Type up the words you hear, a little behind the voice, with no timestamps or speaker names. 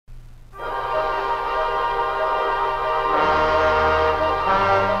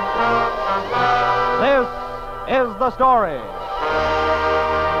the story.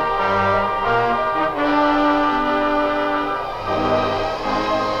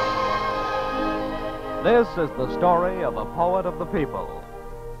 This is the story of a poet of the people.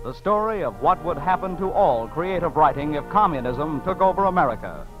 The story of what would happen to all creative writing if communism took over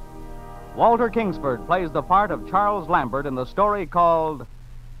America. Walter Kingsford plays the part of Charles Lambert in the story called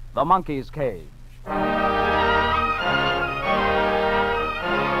The Monkey's Cage.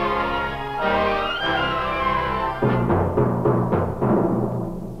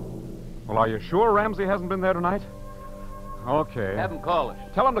 Well, are you sure Ramsey hasn't been there tonight? Okay. Have him call us.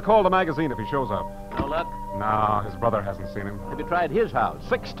 Tell him to call the magazine if he shows up. No luck? No, his brother hasn't seen him. Have you tried his house?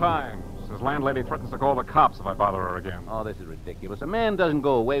 6 times. His landlady threatens to call the cops if I bother her again. Oh, this is ridiculous. A man doesn't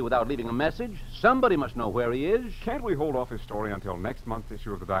go away without leaving a message. Somebody must know where he is. Can't we hold off his story until next month's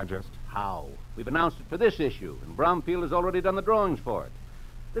issue of the Digest? How? We've announced it for this issue, and Bromfield has already done the drawings for it.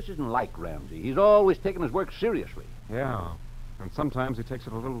 This isn't like Ramsey. He's always taken his work seriously. Yeah, and sometimes he takes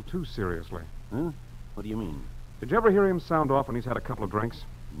it a little too seriously. Huh? What do you mean? Did you ever hear him sound off when he's had a couple of drinks?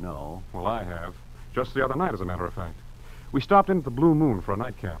 No. Well, I have. Just the other night, as a matter of fact. We stopped in at the Blue Moon for a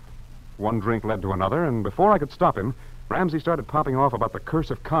nightcap. One drink led to another, and before I could stop him, Ramsey started popping off about the curse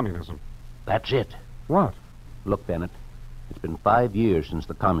of communism. That's it. What? Look, Bennett, it's been 5 years since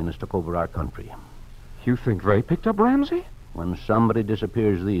the communists took over our country. You think they picked up Ramsey? When somebody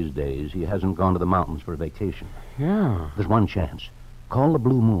disappears these days, he hasn't gone to the mountains for a vacation. Yeah. There's one chance. Call the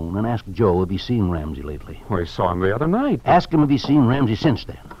Blue Moon and ask Joe if he's seen Ramsey lately. Well, he saw him the other night. Ask him if he's seen Ramsey since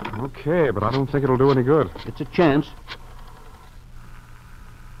then. Okay, but I don't think it'll do any good. It's a chance.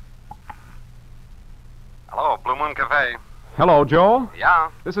 Hello, Blue Moon Cafe. Hello, Joe. Yeah?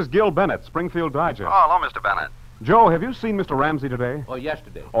 This is Gil Bennett, Springfield Digest. Oh, hello, Mr. Bennett. Joe, have you seen Mr. Ramsey today? Or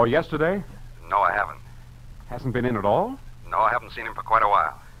yesterday. Or yesterday? No, I haven't. Hasn't been in at all? No, I haven't seen him for quite a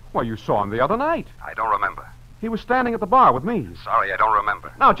while. Well, you saw him the other night. I don't remember. He was standing at the bar with me. Sorry, I don't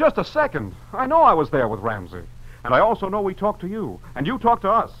remember. Now, just a second. I know I was there with Ramsey. And I also know we talked to you. And you talked to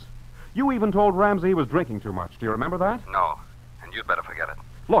us. You even told Ramsey he was drinking too much. Do you remember that? No, and you'd better forget it.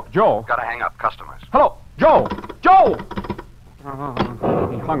 Look, Joe. Gotta hang up. Customers. Hello, Joe! Joe!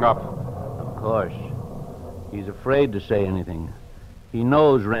 He hung up. Of course. He's afraid to say anything. He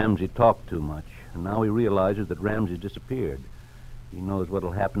knows Ramsey talked too much, and now he realizes that Ramsey disappeared. He knows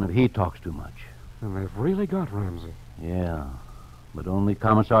what'll happen if he talks too much. And they've really got Ramsey. Yeah, but only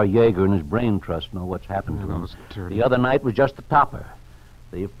Commissar Yeager and his brain trust know what's happened to him. The other night was just the topper.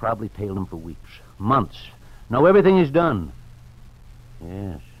 They've probably tailed him for weeks, months. Know everything he's done.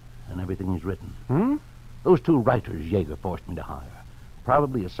 Yes, and everything he's written. Hmm? Those 2 writers Yeager forced me to hire.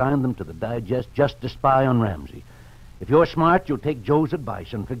 Probably assigned them to the Digest just to spy on Ramsey. If you're smart, you'll take Joe's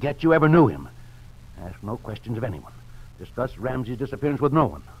advice and forget you ever knew him. Ask no questions of anyone. Discuss Ramsey's disappearance with no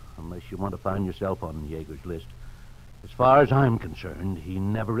one, unless you want to find yourself on Yeager's list. As far as I'm concerned, he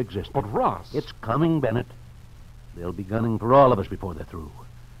never existed. But Ross... It's coming, Bennett. They'll be gunning for all of us before they're through.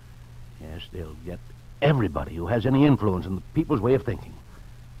 Yes, they'll get everybody who has any influence in the people's way of thinking.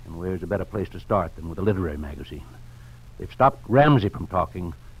 And where's a better place to start than with a literary magazine? They've stopped Ramsey from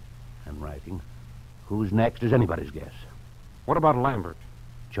talking and writing. Who's next is anybody's guess. What about Lambert?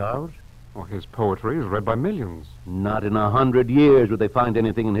 Charles? Oh, his poetry is read by millions. Not in 100 years would they find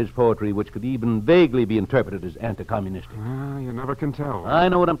anything in his poetry which could even vaguely be interpreted as anti-communistic. You never can tell. I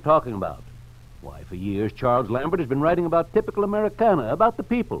know what I'm talking about. Why, for years, Charles Lambert has been writing about typical Americana, about the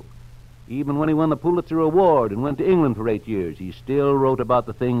people. Even when he won the Pulitzer Award and went to England for 8 years, he still wrote about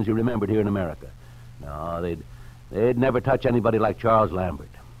the things he remembered here in America. No, they'd never touch anybody like Charles Lambert.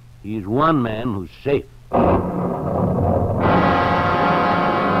 He's one man who's safe.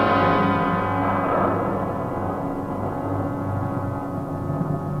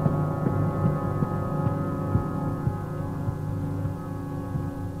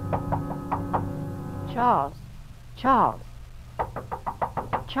 Charles. Charles.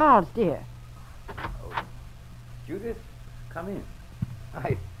 Charles, dear. Judith, come in.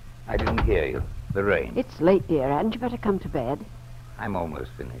 I didn't hear you. The rain. It's late, dear. Hadn't you better come to bed? I'm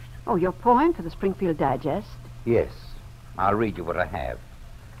almost finished. Oh, your poem for the Springfield Digest? Yes. I'll read you what I have.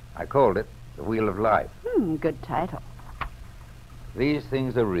 I called it The Wheel of Life. Good title. These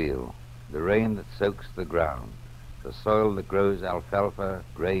things are real. The rain that soaks the ground. The soil that grows alfalfa,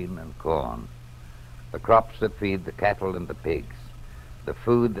 grain, and corn. The crops that feed the cattle and the pigs. The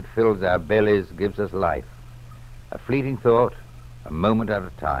food that fills our bellies gives us life. A fleeting thought, a moment at a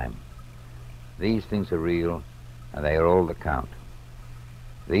time. These things are real, and they are all that count.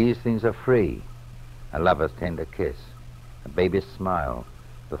 These things are free. A lover's tender kiss, a baby's smile,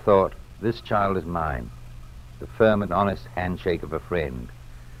 the thought, this child is mine, the firm and honest handshake of a friend,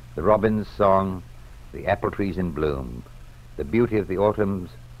 the robin's song, the apple trees in bloom, the beauty of the autumn's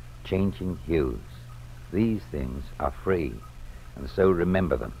changing hues. These things are free, and so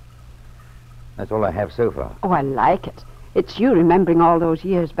remember them. That's all I have so far. Oh, I like it. It's you remembering all those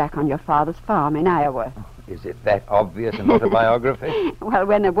years back on your father's farm in Iowa. Is it that obvious an autobiography? Well,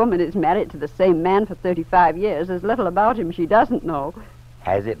 when a woman is married to the same man for 35 years, there's little about him she doesn't know.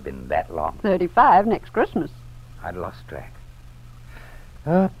 Has it been that long? 35 next Christmas. I'd lost track.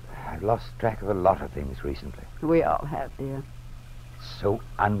 I've lost track of a lot of things recently. We all have, dear. So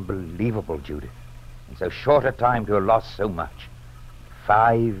unbelievable, Judith. In so short a time to have lost so much.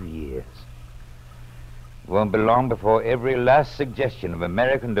 5 years. It won't be long before every last suggestion of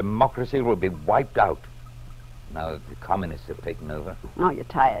American democracy will be wiped out. Now that the communists have taken over. Oh, you're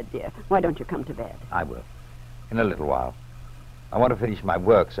tired, dear. Why don't you come to bed? I will. In a little while. I want to finish my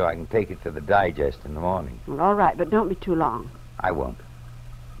work so I can take it to the digest in the morning. Well, all right, but don't be too long. I won't.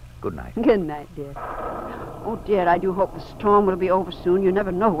 Good night. Good night, dear. Oh, dear, I do hope the storm will be over soon. You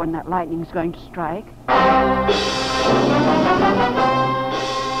never know when that lightning's going to strike.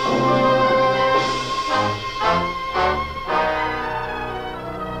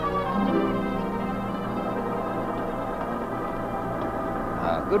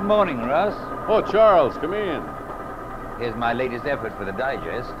 Good morning, Russ. Oh, Charles, come in. Here's my latest effort for the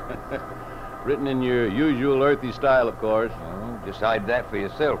digest. Written in your usual earthy style, of course. Oh, decide that for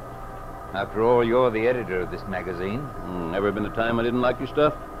yourself. After all, you're the editor of this magazine. Ever been a time I didn't like your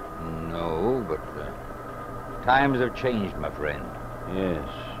stuff? No, but times have changed, my friend. Yes,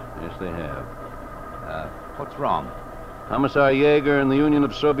 they have. What's wrong? Commissar Yeager and the Union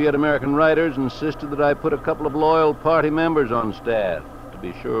of Soviet American Writers insisted that I put a couple of loyal party members on staff to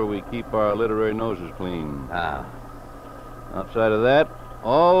be sure we keep our literary noses clean. Ah. Outside of that,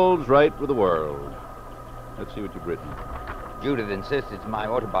 all's right with the world. Let's see what you've written. Judith insists it's my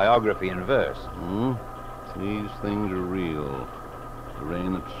autobiography in verse. These things are real. The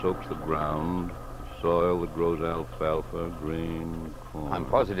rain that soaks the ground, the soil that grows alfalfa, grain, corn. I'm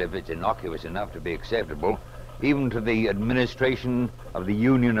positive it's innocuous enough to be acceptable, even to the administration of the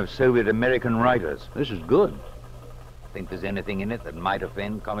Union of Soviet American Writers. This is good. Think there's anything in it that might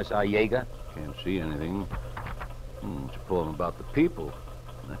offend Commissar Yeager? Can't see anything. It's a poem about the people.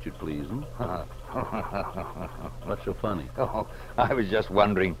 That should please him. What's so funny? Oh, I was just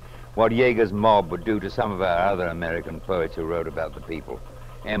wondering what Yeager's mob would do to some of our other American poets who wrote about the people.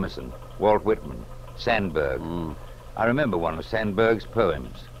 Emerson, Walt Whitman, Sandburg. I remember one of Sandburg's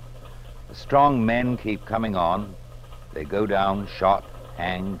poems. The strong men keep coming on. They go down shot,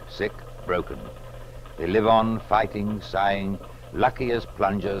 hanged, sick, broken. They live on fighting, sighing, lucky as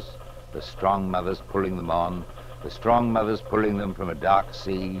plungers, the strong mothers pulling them on, the strong mothers pulling them from a dark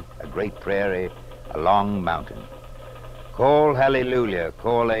sea, a great prairie, a long mountain. Call hallelujah,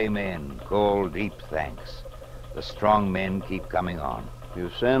 call amen, call deep thanks. The strong men keep coming on.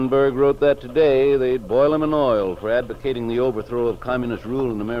 If Sandburg wrote that today, they'd boil him in oil for advocating the overthrow of communist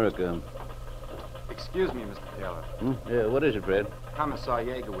rule in America. Excuse me, Mr. Taylor. Yeah, what is it, Fred? Commissar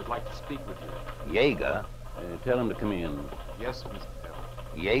Yeager would like to speak with you. Yeager? Tell him to come in. Yes, Mr. Taylor.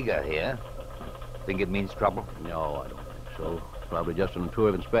 Yeager here? Think it means trouble? No, I don't think so. Probably just on a tour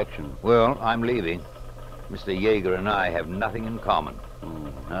of inspection. Well, I'm leaving. Mr. Yeager and I have nothing in common.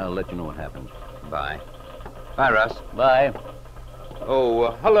 I'll let you know what happens. Bye. Bye, Russ. Bye.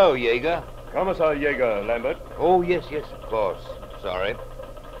 Oh, hello, Yeager. Commissar Yeager, Lambert. Oh, yes, of course. Sorry.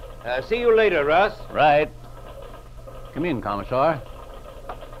 See you later, Russ. Right. Come in, Commissar.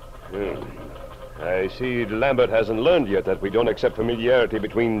 I see Lambert hasn't learned yet that we don't accept familiarity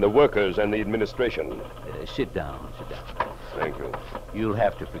between the workers and the administration. Sit down. Thank you. You'll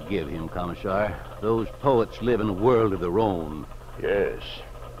have to forgive him, Commissar. Those poets live in a world of their own. Yes.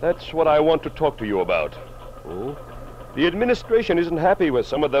 That's what I want to talk to you about. Oh? The administration isn't happy with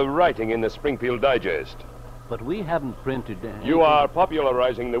some of the writing in the Springfield Digest. But we haven't printed anything. You are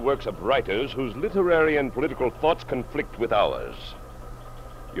popularizing the works of writers whose literary and political thoughts conflict with ours.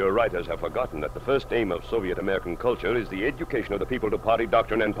 Your writers have forgotten that the first aim of Soviet American culture is the education of the people to party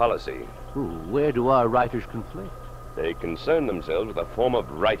doctrine and policy. Where do our writers conflict? They concern themselves with a form of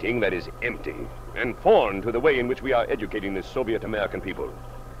writing that is empty and foreign to the way in which we are educating the Soviet American people.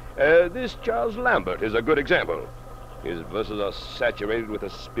 This Charles Lambert is a good example. His verses are saturated with a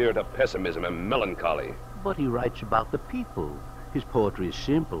spirit of pessimism and melancholy. But he writes about the people. His poetry is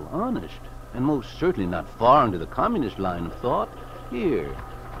simple, honest, and most certainly not foreign to the communist line of thought. Here,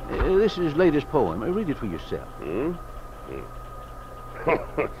 this is his latest poem. Read it for yourself.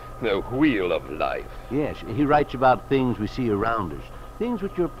 The Wheel of Life. Yes, he writes about things we see around us, things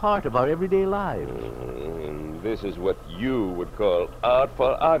which are part of our everyday lives. This is what you would call art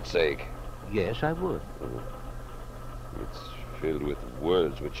for art's sake. Yes, I would. It's filled with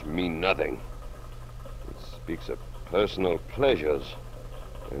words which mean nothing. It speaks of personal pleasures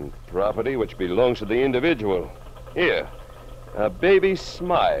and property which belongs to the individual. Here, a baby's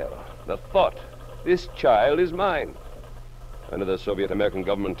smile, the thought, this child is mine. Under the Soviet American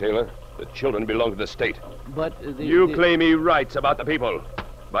government, Taylor, the children belong to the state. But You claim he writes about the people.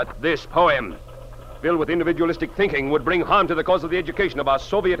 But this poem, filled with individualistic thinking, would bring harm to the cause of the education of our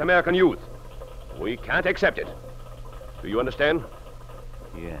Soviet American youth. We can't accept it. Do you understand?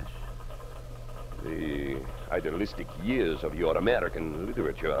 Yes. The idealistic years of your American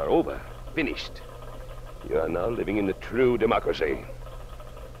literature are over, finished. You are now living in the true democracy.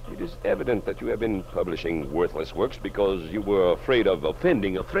 It is evident that you have been publishing worthless works because you were afraid of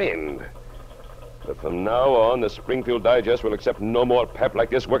offending a friend. But from now on, the Springfield Digest will accept no more pap like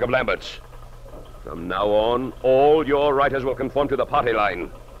this work of Lambert's. From now on, all your writers will conform to the party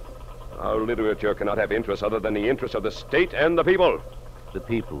line. Our literature cannot have interests other than the interests of the state and the people. The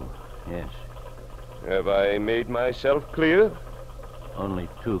people, yes. Have I made myself clear? Only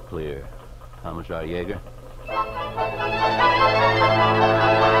too clear, Commissar Yeager.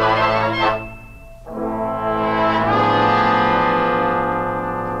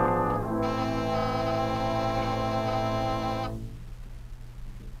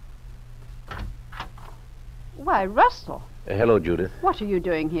 Why, Russell, Hello, Judith. what are you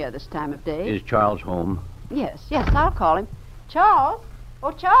doing here this time of day? Is Charles home? Yes, I'll call him. Charles?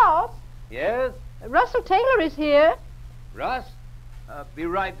 Oh, Charles? Yes? Russell Taylor is here. Russ? Be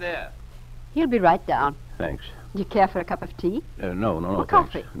right there. He'll be right down. Thanks. Do you care for a cup of tea? No, Or thanks.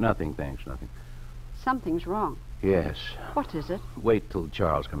 coffee? Nothing, thanks, nothing. Something's wrong. Yes. What is it? Wait till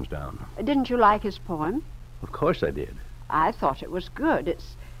Charles comes down. Didn't you like his poem? Of course I did. I thought it was good.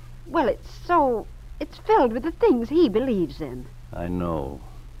 It's filled with the things he believes in. I know.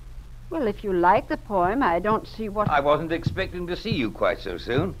 Well, if you like the poem, I don't see what... I wasn't expecting to see you quite so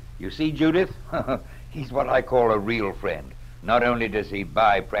soon. You see, Judith? He's what I call a real friend. Not only does he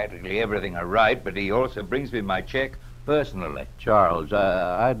buy practically everything I write, but he also brings me my check personally. Charles,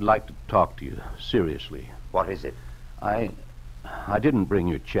 I'd like to talk to you, seriously. What is it? I didn't bring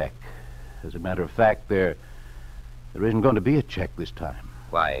your check. As a matter of fact, there isn't going to be a check this time.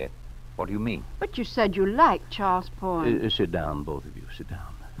 Why, what do you mean? But you said you liked Charles' poem. Sit down, both of you. Sit down.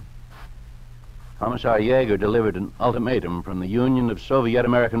 Commissar Yeager delivered an ultimatum from the Union of Soviet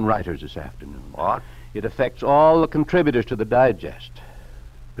American Writers this afternoon. What? It affects all the contributors to the Digest,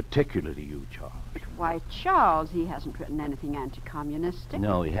 particularly you, Charles. Why, Charles, he hasn't written anything anti-communistic.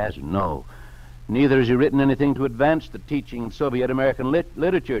 No, he hasn't, no. Neither has he written anything to advance the teaching of Soviet American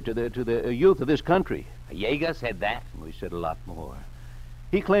literature to the youth of this country. Yeager said that? We said a lot more.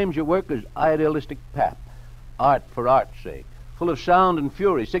 He claims your work is idealistic pap, art for art's sake, full of sound and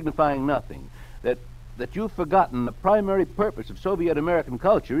fury, signifying nothing. That you've forgotten the primary purpose of Soviet American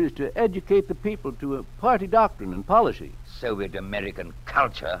culture is to educate the people to a party doctrine and policy. Soviet American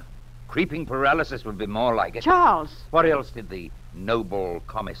culture? Creeping paralysis would be more like it. Charles! What else did the noble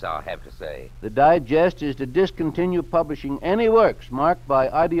commissar have to say? The Digest is to discontinue publishing any works marked by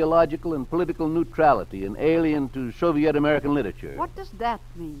ideological and political neutrality and alien to Soviet American literature. What does that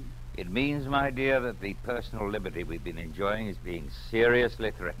mean? It means, my dear, that the personal liberty we've been enjoying is being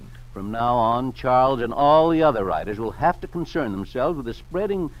seriously threatened. From now on, Charles and all the other writers will have to concern themselves with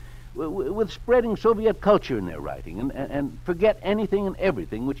spreading Soviet culture in their writing and forget anything and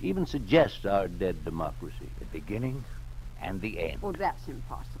everything which even suggests our dead democracy. The beginning and the end. Oh, that's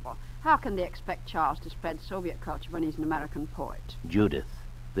impossible. How can they expect Charles to spread Soviet culture when he's an American poet? Judith,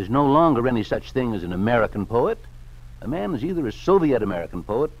 there's no longer any such thing as an American poet. A man is either a Soviet American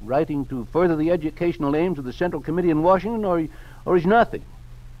poet writing to further the educational aims of the Central Committee in Washington, or he's nothing.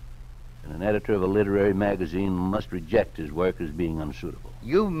 And an editor of a literary magazine must reject his work as being unsuitable.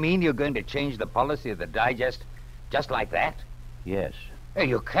 You mean you're going to change the policy of the Digest just like that? Yes. Hey,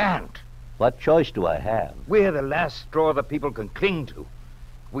 you can't. What choice do I have? We're the last straw the people can cling to.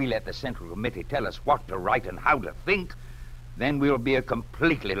 If we let the Central Committee tell us what to write and how to think, then we'll be a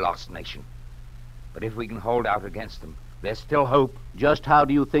completely lost nation. But if we can hold out against them, there's still hope. Just how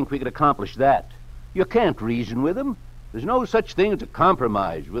do you think we could accomplish that? You can't reason with them. There's no such thing as a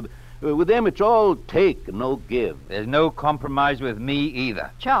compromise. With them, it's all take and no give. There's no compromise with me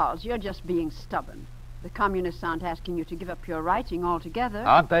either. Charles, you're just being stubborn. The communists aren't asking you to give up your writing altogether.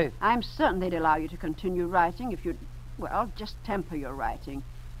 Aren't they? I'm certain they'd allow you to continue writing if you'd, just temper your writing.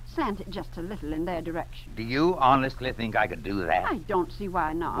 Slant it just a little in their direction. Do you honestly think I could do that? I don't see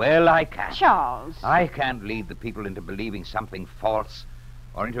why not. Well, I can. Charles! I can't lead the people into believing something false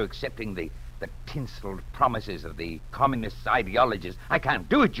or into accepting the tinseled promises of the communist ideologies. I can't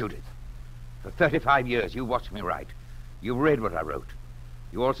do it, Judith. For 35 years, you watched me write. You've read what I wrote.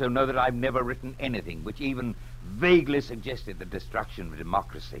 You also know that I've never written anything which even vaguely suggested the destruction of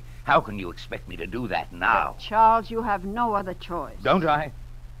democracy. How can you expect me to do that now? But Charles, you have no other choice. Don't I?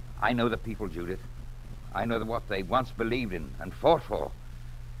 I know the people, Judith. I know what they once believed in and fought for.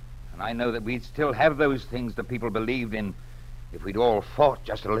 And I know that we'd still have those things the people believed in if we'd all fought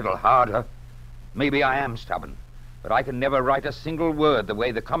just a little harder. Maybe I am stubborn, but I can never write a single word the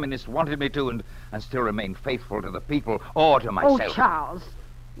way the communists wanted me to and still remain faithful to the people or to myself. Oh, Charles.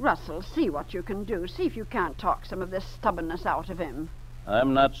 Russell, see what you can do. See if you can't talk some of this stubbornness out of him.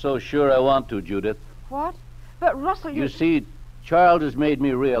 I'm not so sure I want to, Judith. What? But, Russell, You see, Charles has made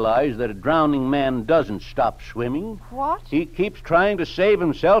me realize that a drowning man doesn't stop swimming. What? He keeps trying to save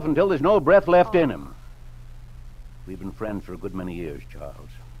himself until there's no breath left in him. We've been friends for a good many years, Charles.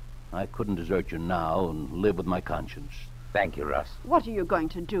 I couldn't desert you now and live with my conscience. Thank you, Russ. What are you going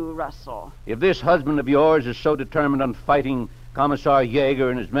to do, Russell? If this husband of yours is so determined on fighting Commissar Yeager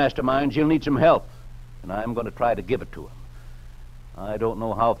and his masterminds, he'll need some help, and I'm going to try to give it to him. I don't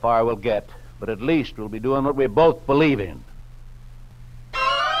know how far we'll get, but at least we'll be doing what we both believe in.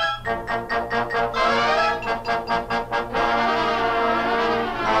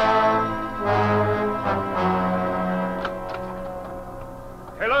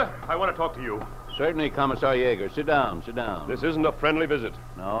 Taylor, I want to talk to you. Certainly, Commissar Yeager. Sit down, sit down. This isn't a friendly visit.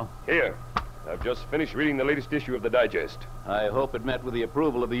 No? Here, I've just finished reading the latest issue of the Digest. I hope it met with the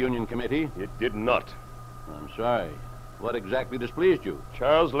approval of the Union Committee. It did not. I'm sorry. What exactly displeased you?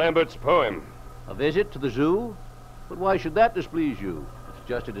 Charles Lambert's poem. A visit to the zoo? But why should that displease you? It's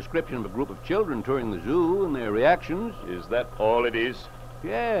just a description of a group of children touring the zoo and their reactions. Is that all it is?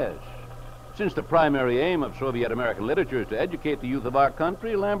 Yes. Since the primary aim of Soviet American literature is to educate the youth of our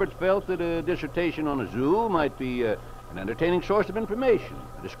country, Lambert felt that a dissertation on a zoo might be an entertaining source of information.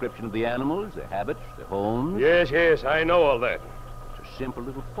 A description of the animals, their habits, their homes. Yes, I know all that. It's a simple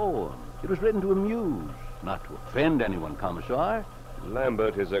little poem. It was written to amuse, not to offend anyone, Commissar.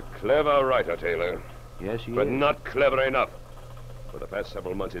 Lambert is a clever writer, Taylor. Yes, he But is. not clever enough. For the past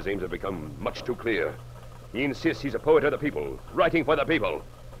several months, his aims have become much too clear. He insists he's a poet of the people, writing for the people.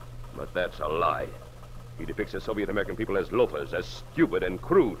 But that's a lie. He depicts the Soviet American people as loafers, as stupid and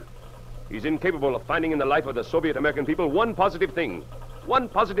crude. He's incapable of finding in the life of the Soviet American people one positive thing, one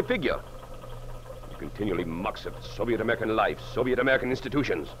positive figure. He continually mocks at Soviet American life, Soviet American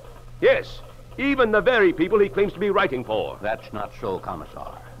institutions. Yes, even the very people he claims to be writing for. That's not so,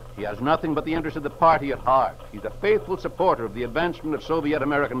 Commissar. He has nothing but the interest of the party at heart. He's a faithful supporter of the advancement of Soviet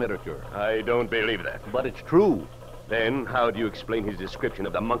American literature. I don't believe that. But it's true. Then how do you explain his description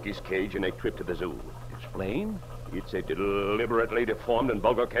of the monkey's cage in A Trip to the Zoo? Explain? It's a deliberately deformed and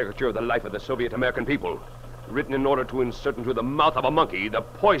vulgar caricature of the life of the Soviet American people, written in order to insert into the mouth of a monkey the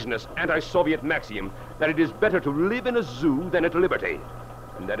poisonous anti-Soviet maxiom that it is better to live in a zoo than at liberty,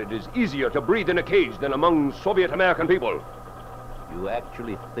 and that it is easier to breathe in a cage than among Soviet American people. You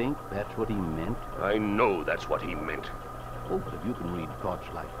actually think that's what he meant? I know that's what he meant. Oh, but if you can read thoughts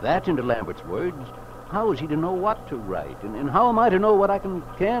like that into Lambert's words, how is he to know what to write? And how am I to know what I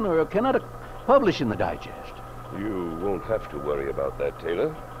can or cannot publish in the Digest? You won't have to worry about that, Taylor.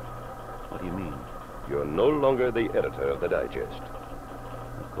 What do you mean? You're no longer the editor of the Digest.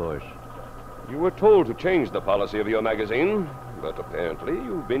 Of course. You were told to change the policy of your magazine, but apparently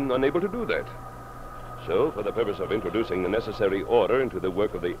you've been unable to do that. So, for the purpose of introducing the necessary order into the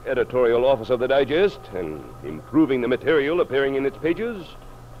work of the editorial office of the Digest and improving the material appearing in its pages,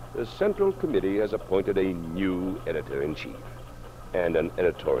 the Central Committee has appointed a new editor-in-chief and an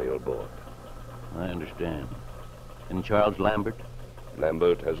editorial board. I understand. And Charles Lambert?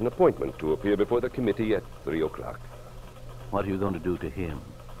 Lambert has an appointment to appear before the committee at 3 o'clock. What are you going to do to him?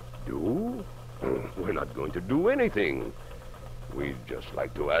 Do? We're not going to do anything. We'd just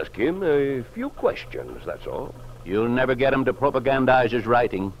like to ask him a few questions, that's all. You'll never get him to propagandize his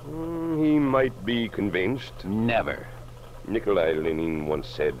writing. He might be convinced. Never. Nikolai Lenin once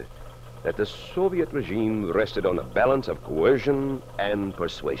said that the Soviet regime rested on a balance of coercion and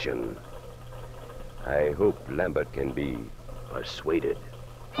persuasion. I hope Lambert can be persuaded.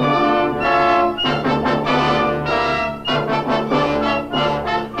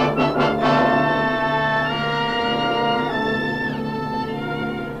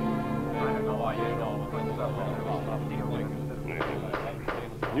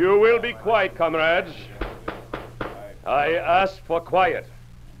 You will be quiet, comrades. I asked for quiet.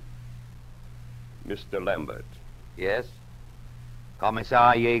 Mr. Lambert. Yes?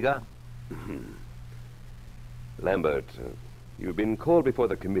 Commissar Yeager? Lambert, You've been called before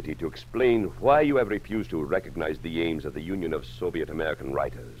the committee to explain why you have refused to recognize the aims of the Union of Soviet American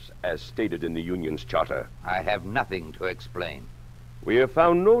Writers, as stated in the Union's charter. I have nothing to explain. We have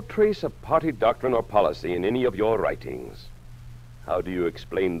found no trace of party doctrine or policy in any of your writings. How do you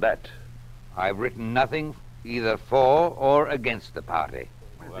explain that? I've written nothing either for or against the party.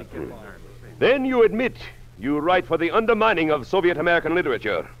 Then you admit you write for the undermining of Soviet American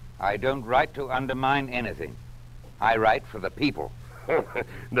literature. I don't write to undermine anything. I write for the people.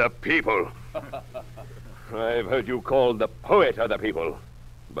 The people. I've heard you called the poet of the people.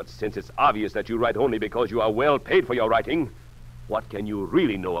 But since it's obvious that you write only because you are well paid for your writing, what can you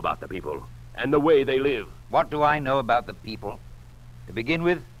really know about the people and the way they live? What do I know about the people? To begin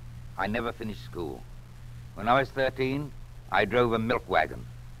with, I never finished school. When I was 13, I drove a milk wagon.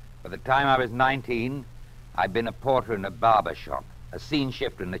 By the time I was 19, I'd been a porter in a barber shop, a scene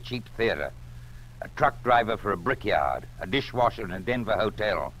shifter in a cheap theater, a truck driver for a brickyard, a dishwasher in a Denver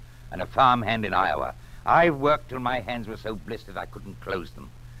hotel, and a farmhand in Iowa. I've worked till my hands were so blistered I couldn't close them.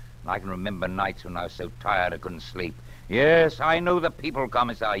 And I can remember nights when I was so tired I couldn't sleep. Yes, I know the people,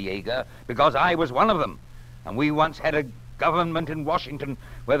 Commissar Yeager, because I was one of them. And we once had a government in Washington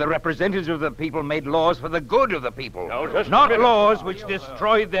where the representatives of the people made laws for the good of the people. Not laws which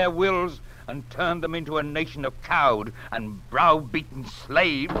destroyed their wills and turned them into a nation of cowed and browbeaten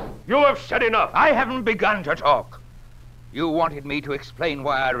slaves. You have said enough. I haven't begun to talk. You wanted me to explain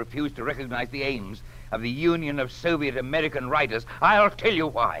why I refused to recognize the aims of the Union of Soviet American Writers. I'll tell you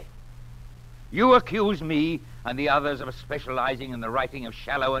why. You accuse me and the others of specializing in the writing of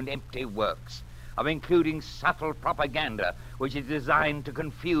shallow and empty works, of including subtle propaganda which is designed to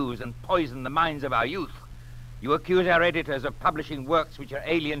confuse and poison the minds of our youth. You accuse our editors of publishing works which are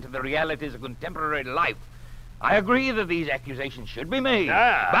alien to the realities of contemporary life. I agree that these accusations should be made,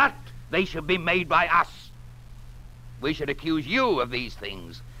 but they should be made by us. We should accuse you of these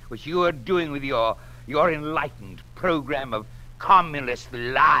things, which you are doing with your enlightened program of communist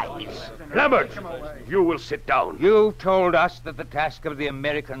lies. Lambert, you will sit down. You've told us that the task of the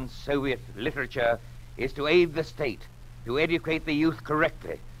American Soviet literature is to aid the state, to educate the youth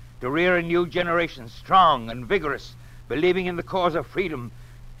correctly, to rear a new generation strong and vigorous, believing in the cause of freedom,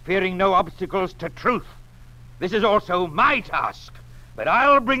 fearing no obstacles to truth. This is also my task, but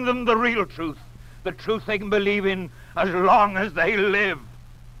I'll bring them the real truth, the truth they can believe in as long as they live.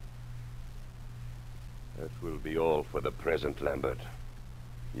 That will be all for the present, Lambert.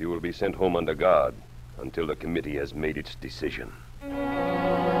 You will be sent home under guard until the committee has made its decision.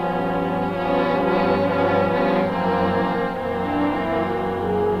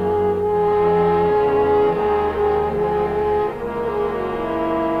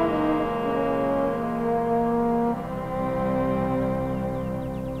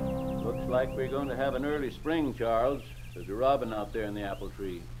 Looks like we're going to have an early spring, Charles. There's a robin out there in the apple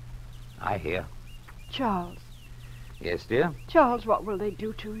tree. I hear. Charles. Yes, dear? Charles, what will they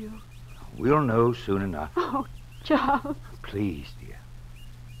do to you? We'll know soon enough. Oh, Charles. Please, dear.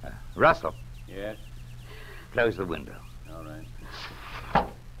 Russell, Yes? close the window. All right.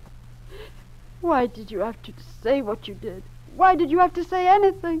 Why did you have to say what you did? Why did you have to say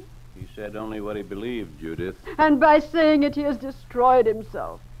anything? He said only what he believed, Judith. And by saying it, he has destroyed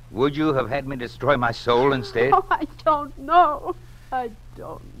himself. Would you have had me destroy my soul instead? Oh, I don't know. I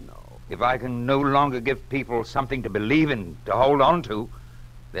don't know. If I can no longer give people something to believe in, to hold on to,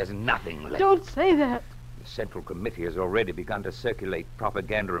 there's nothing left. Don't say that. The Central Committee has already begun to circulate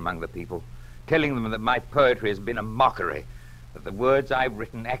propaganda among the people, telling them that my poetry has been a mockery, that the words I've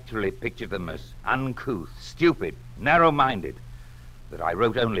written actually picture them as uncouth, stupid, narrow-minded, that I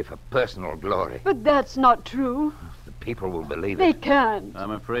wrote only for personal glory. But that's not true. The people will believe They it. can't.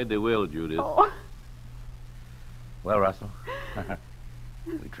 I'm afraid they will, Judith. Oh. Well, Russell,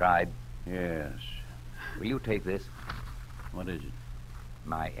 we tried. Yes. Will you take this? What is it?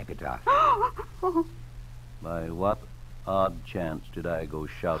 My epitaph. By what odd chance did I go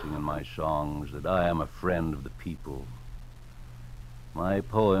shouting in my songs that I am a friend of the people? My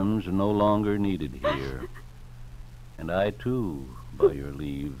poems are no longer needed here. And I, too, by your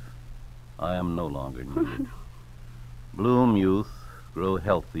leave, I am no longer needed. Bloom, youth, grow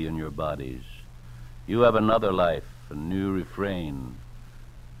healthy in your bodies. You have another life, a new refrain.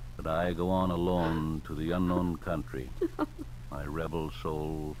 But I go on alone to the unknown country, my rebel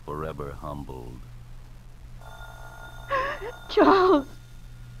soul forever humbled. Charles.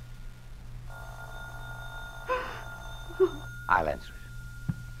 I'll answer it.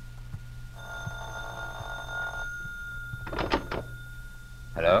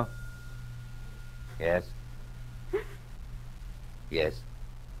 Hello? Yes? Yes?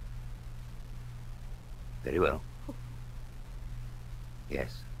 Very well.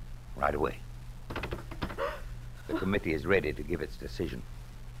 Right away. The committee is ready to give its decision.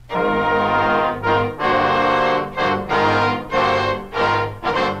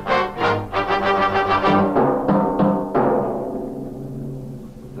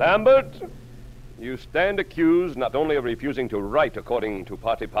 Lambert, you stand accused not only of refusing to write according to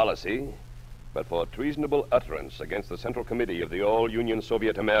party policy, but for treasonable utterance against the Central Committee of the All-Union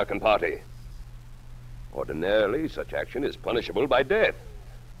Soviet American Party. Ordinarily, such action is punishable by death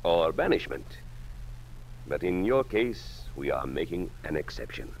or banishment. But in your case, we are making an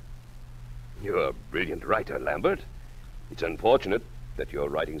exception. You're a brilliant writer, Lambert. It's unfortunate that your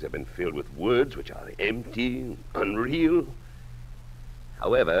writings have been filled with words which are empty, unreal.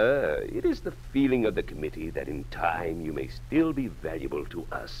 However, it is the feeling of the committee that in time you may still be valuable to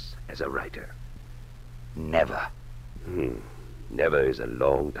us as a writer. Never. Never is a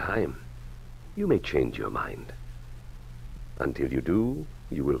long time. You may change your mind. Until you do,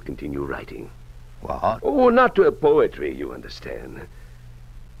 you will continue writing. What? Oh, not poetry, you understand.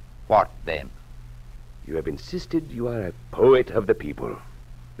 What then? You have insisted you are a poet of the people,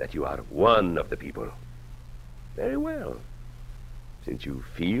 that you are one of the people. Very well. Since you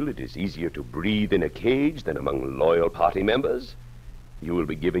feel it is easier to breathe in a cage than among loyal party members, you will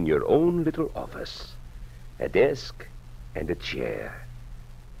be given your own little office, a desk and a chair.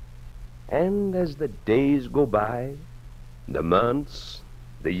 And as the days go by, the months,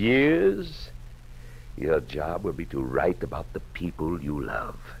 the years, your job will be to write about the people you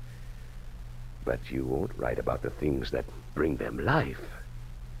love. But you won't write about the things that bring them life.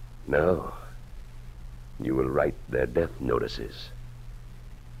 No. You will write their death notices.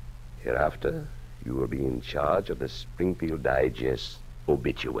 Hereafter, you will be in charge of the Springfield Digest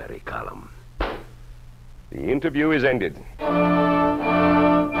obituary column. The interview is ended.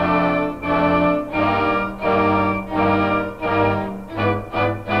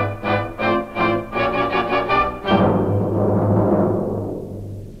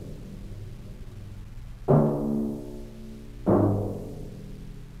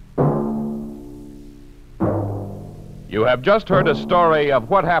 You have just heard a story of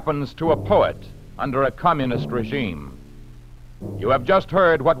what happens to a poet under a communist regime. You have just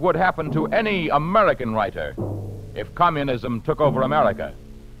heard what would happen to any American writer if communism took over America.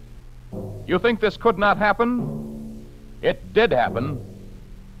 You think this could not happen? It did happen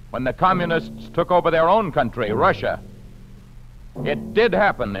when the communists took over their own country, Russia. It did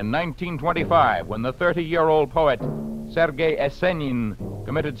happen in 1925 when the 30-year-old poet Sergei Esenin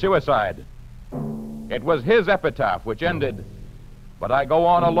committed suicide. It was his epitaph which ended, "But I go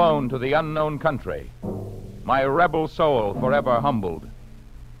on alone to the unknown country, my rebel soul forever humbled."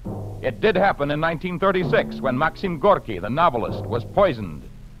 It did happen in 1936 when Maxim Gorky, the novelist, was poisoned.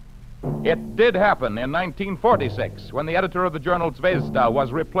 It did happen in 1946 when the editor of the journal Zvezda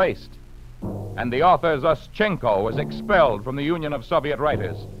was replaced and the author Zoschenko was expelled from the Union of Soviet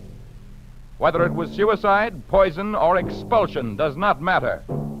Writers. Whether it was suicide, poison, or expulsion does not matter.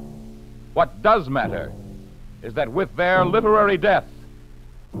 What does matter is that with their literary death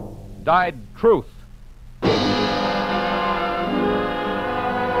died truth.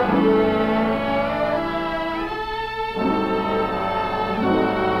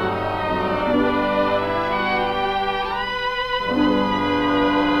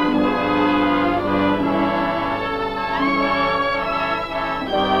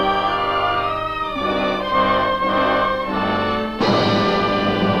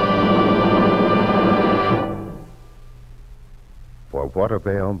 For what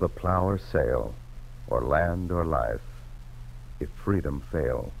avail the plow or sail, or land or life, if freedom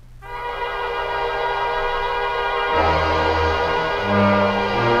fail?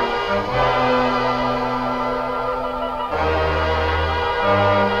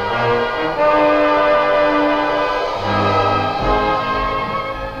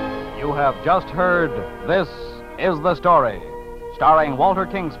 You have just heard This Is the Story, starring Walter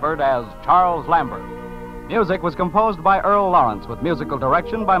Kingsford as Charles Lambert. Music was composed by Earl Lawrence with musical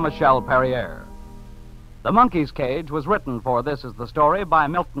direction by Michel Perrier. The Monkey's Cage was written for This Is the Story by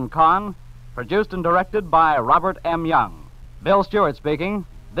Milton Kahn, produced and directed by Robert M. Young. Bill Stewart speaking.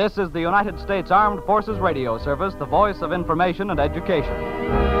 This is the United States Armed Forces Radio Service, the voice of information and education.